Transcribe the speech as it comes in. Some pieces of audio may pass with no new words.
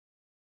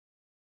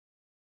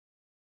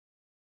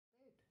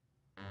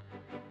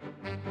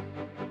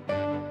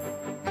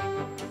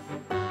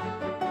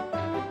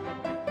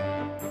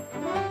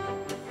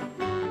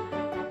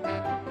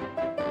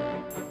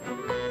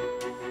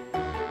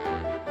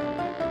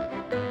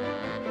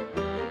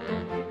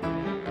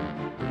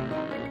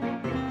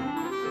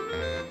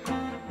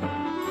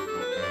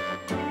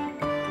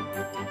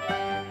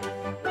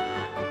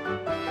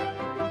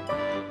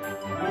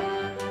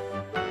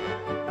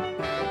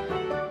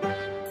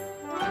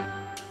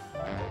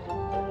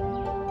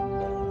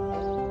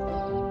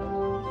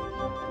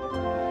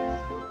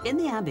In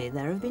the Abbey,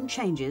 there have been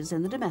changes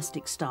in the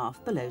domestic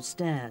staff below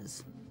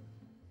stairs.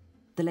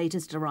 The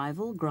latest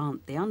arrival,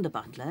 Grant the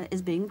under-butler,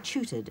 is being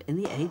tutored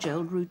in the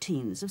age-old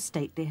routines of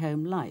stately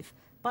home life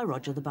by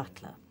Roger the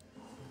butler.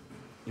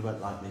 You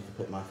won't like me for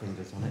putting my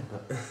fingers on it,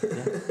 but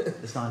yeah,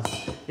 it's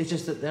nice. It's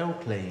just that they're all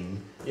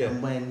clean, yeah.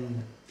 And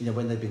when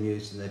they've been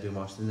used and they've been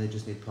washed, then they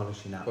just need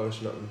polishing up.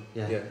 Polishing up,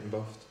 and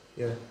buffed.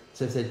 Yeah.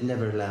 So if they're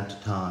never allowed to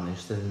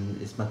tarnish, then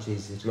it's much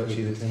easier to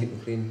keep them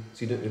clean.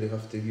 So you don't really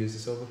have to use the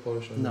silver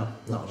polish on them?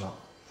 No, not a lot.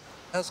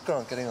 How's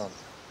Grant getting on?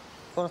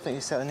 Well, I think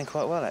he's settling in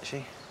quite well,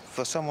 actually.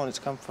 For someone that's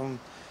come from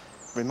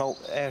a remote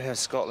area of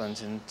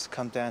Scotland and to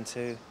come down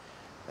to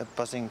a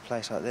buzzing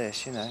place like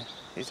this, you know,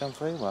 he's done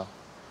very well.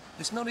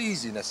 It's not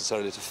easy,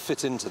 necessarily, to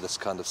fit into this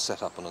kind of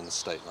setup on an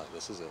estate like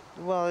this, is it?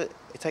 Well,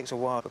 it takes a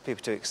while for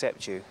people to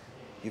accept you.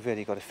 You've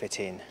really got to fit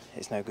in.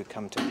 It's no good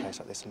coming to a place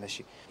like this unless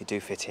you do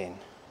fit in.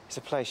 It's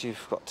a place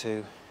you've got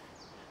to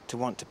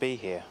want to be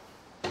here.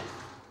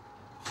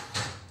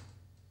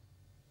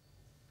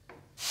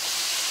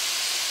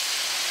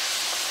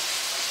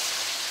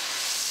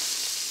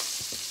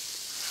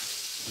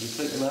 You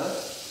took him out?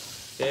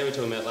 Yeah, we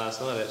took him out last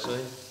night,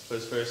 actually, for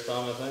his first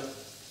time, I think.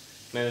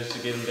 Managed to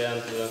get him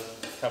down to a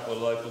couple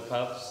of local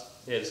pubs.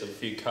 He had a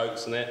few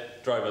cokes and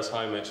that. Drove us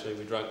home, actually.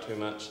 We drank too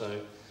much,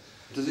 so...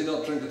 Does he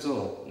not drink at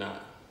all? Nah.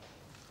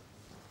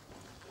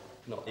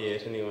 Not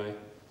yet, anyway.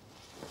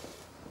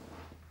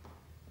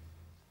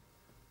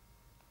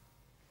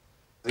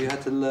 Have you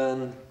had to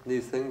learn new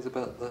things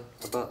about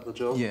the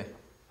job? Yeah.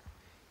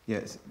 Yeah,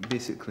 it's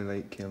basically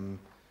like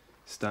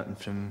starting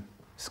from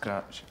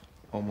scratch,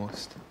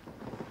 almost.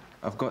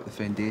 I've got the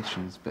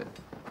foundations, but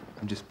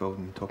I'm just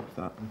building on top of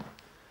that.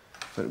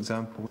 For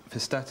example, for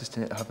status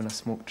to having a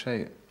smoked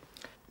trout,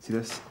 see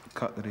this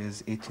cutlery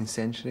is 18th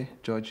century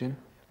Georgian,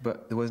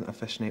 but there wasn't a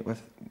fish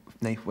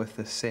knife with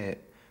this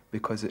set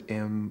because it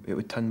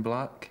would turn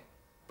black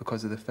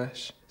because of the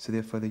fish, so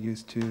therefore they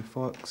used 2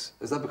 forks.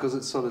 Is that because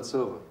it's solid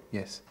silver?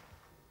 Yes.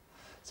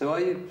 So are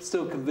you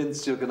still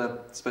convinced you're going to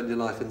spend your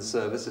life in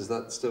service? Is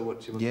that still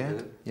what you want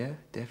to do? Yeah,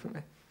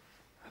 definitely.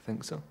 I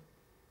think so.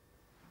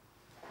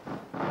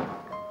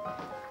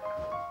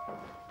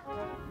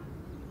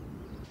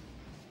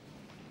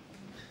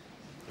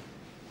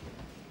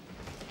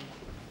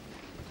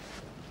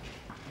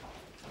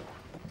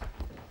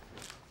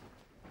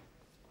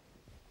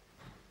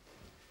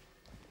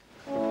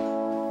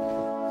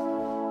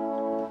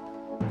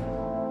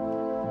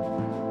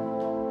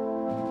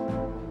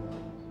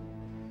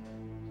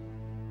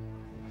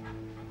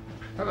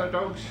 Hello,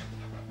 dogs.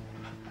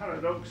 Hello,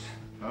 dogs.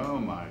 Oh,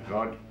 my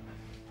God.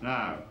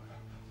 Now,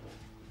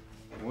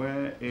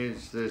 where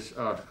is this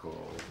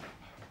article?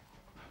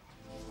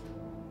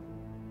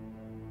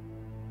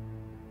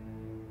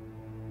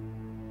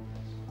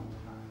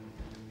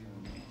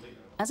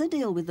 As a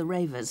deal with the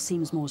ravers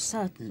seems more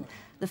certain,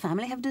 the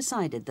family have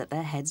decided that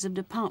their heads of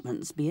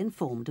departments be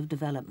informed of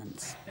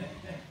developments.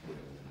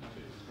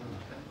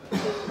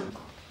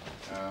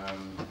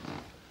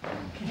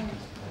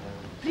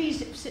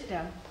 Please sit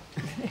down.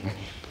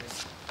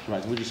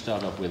 Right, we'll just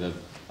start off with a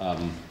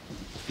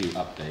few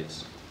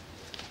updates.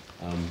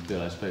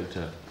 Bill, I spoke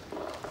to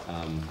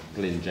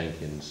Glyn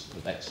Jenkins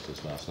of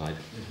Exeter's last night,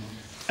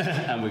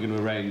 and we're going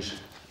to arrange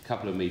a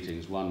couple of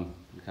meetings, one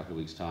in a couple of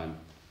weeks' time.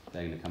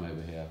 They're going to come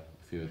over here,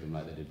 a few of them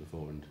like they did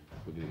before, and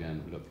we're going to go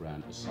and look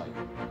around the site.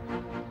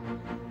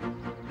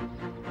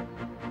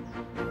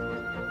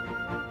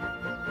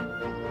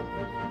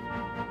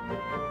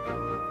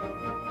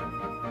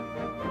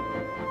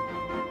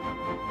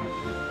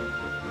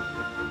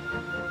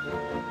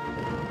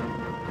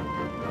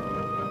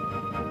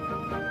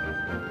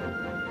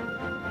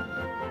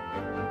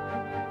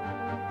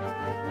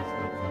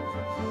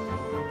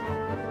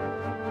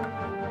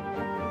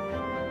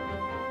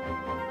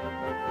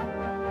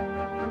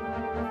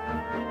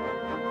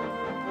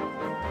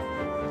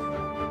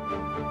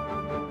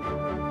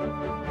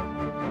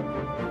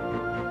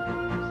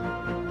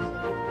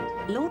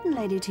 Lord and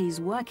Lady T's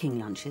working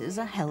lunches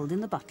are held in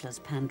the butler's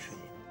pantry.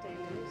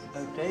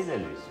 Oh,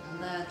 daylilies.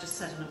 And they're just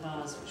set in a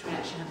vase, which we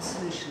actually have a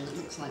solution that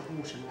looks like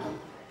water now.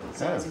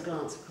 So as you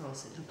glance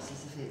across, it looks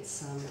as if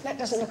it's... That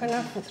doesn't look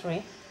enough for 3.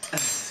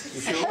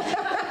 You sure?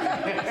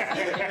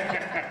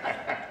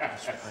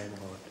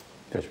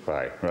 Fish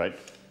pie, right.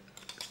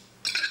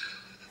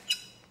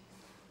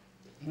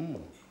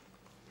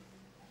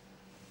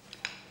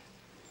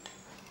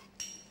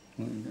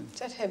 Is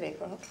that heavy,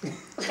 Grant?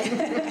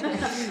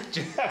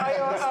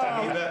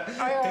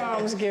 Are your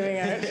arms giving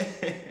out?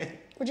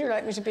 Would you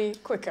like me to be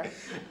quicker?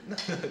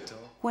 Not at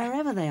all.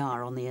 Wherever they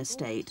are on the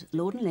estate,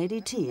 Lord and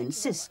Lady T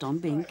insist on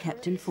being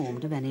kept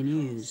informed of any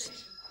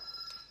news.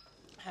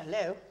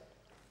 Hello.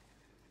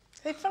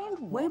 They found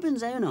what?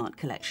 Woburn's own art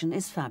collection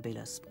is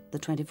fabulous. The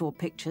 24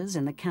 pictures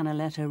in the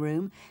Canaletto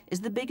room is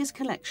the biggest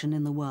collection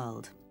in the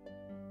world.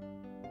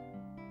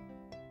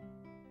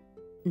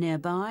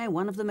 Nearby,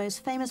 one of the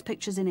most famous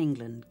pictures in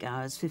England,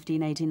 Gower's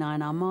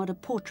 1589 Armada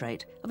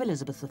portrait of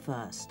Elizabeth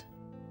I.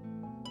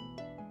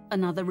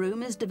 Another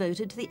room is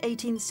devoted to the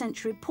 18th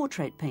century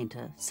portrait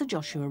painter, Sir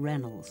Joshua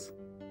Reynolds.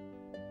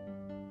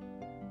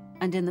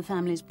 And in the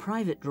family's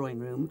private drawing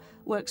room,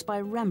 works by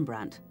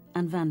Rembrandt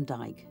and Van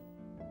Dyck.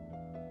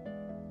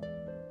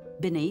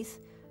 Beneath,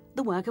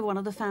 the work of one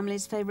of the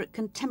family's favourite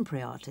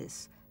contemporary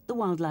artists, the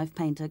wildlife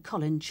painter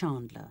Colin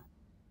Chandler.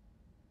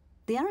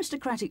 The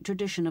aristocratic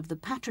tradition of the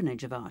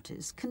patronage of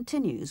artists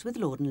continues with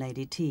Lord and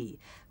Lady T,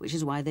 which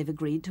is why they've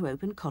agreed to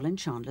open Colin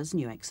Chandler's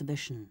new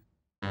exhibition.